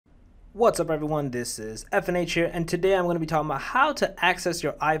What's up everyone, this is FNH here, and today I'm going to be talking about how to access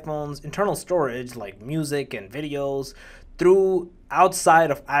your iPhone's internal storage like music and videos through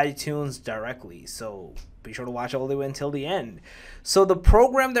outside of iTunes directly. So be sure to watch all the way until the end. So the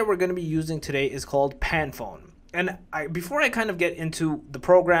program that we're going to be using today is called Panfone. And before I kind of get into the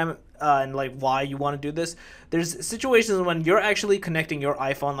program and like why you want to do this, there's situations when you're actually connecting your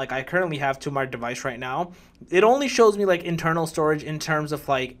iPhone, like I currently have to my device right now. It only shows me like internal storage in terms of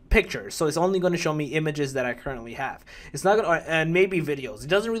like pictures, so it's only going to show me images that I currently have. It's not going to, and maybe videos. It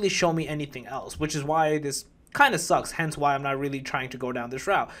doesn't really show me anything else, which is why this kind of sucks, hence why I'm not really trying to go down this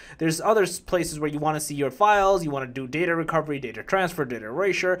route. There's other places where you want to see your files, you want to do data recovery, data transfer, data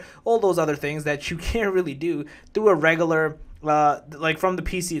erasure, all those other things that you can't really do through a regular like from the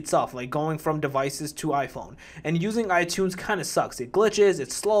PC itself, like going from devices to iPhone. And using iTunes kind of sucks. It glitches,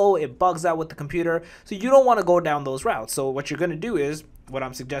 it's slow, it bugs out with the computer, so you don't want to go down those routes. So what you're going to do is what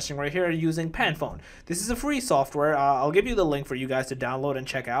I'm suggesting right here, using Panfone. This is a free software. I'll give you the link for you guys to download and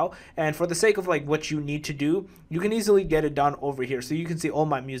check out. And for the sake of like what you need to do, you can easily get it done over here. So you can see all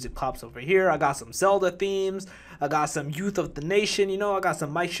my music pops over here. I got some Zelda themes. I got some Youth of the Nation. You know, I got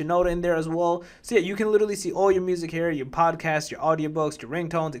some Mike Shinoda in there as well. So yeah, you can literally see all your music here, your podcasts, your audiobooks, your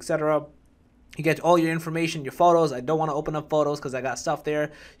ringtones, etc. You get all your information, your photos. I don't want to open up photos because I got stuff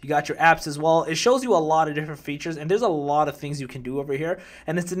there. You got your apps as well. It shows you a lot of different features, and there's a lot of things you can do over here.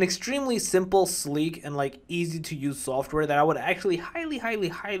 And it's an extremely simple, sleek, and like easy to use software that I would actually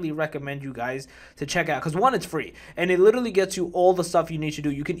highly recommend you guys to check out. Because one, it's free, and it literally gets you all the stuff you need to do.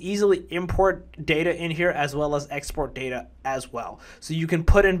 You can easily import data in here as well as export data as well. So you can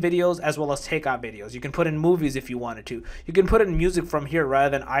put in videos as well as take out videos. You can put in movies if you wanted to. You can put in music from here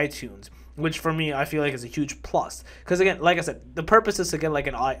rather than iTunes, which for me I feel like is a huge plus, because again, like I said, the purpose is to get like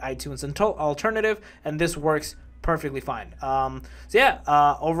an iTunes alternative, and this works perfectly fine. So yeah,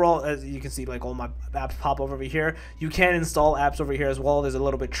 overall, as you can see, like all my apps pop over here. You can install apps over here as well. There's a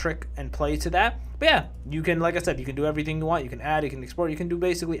little bit trick and play to that, but yeah, you can, like I said, you can do everything you want. You can add, you can export, you can do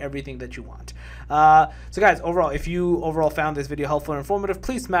basically everything that you want. So guys, overall, if you found this video helpful and informative,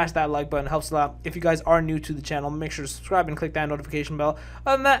 please smash that like button. It helps a lot. If you guys are new to the channel, make sure to subscribe and click that notification bell.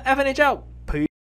 Other than that, FNH out.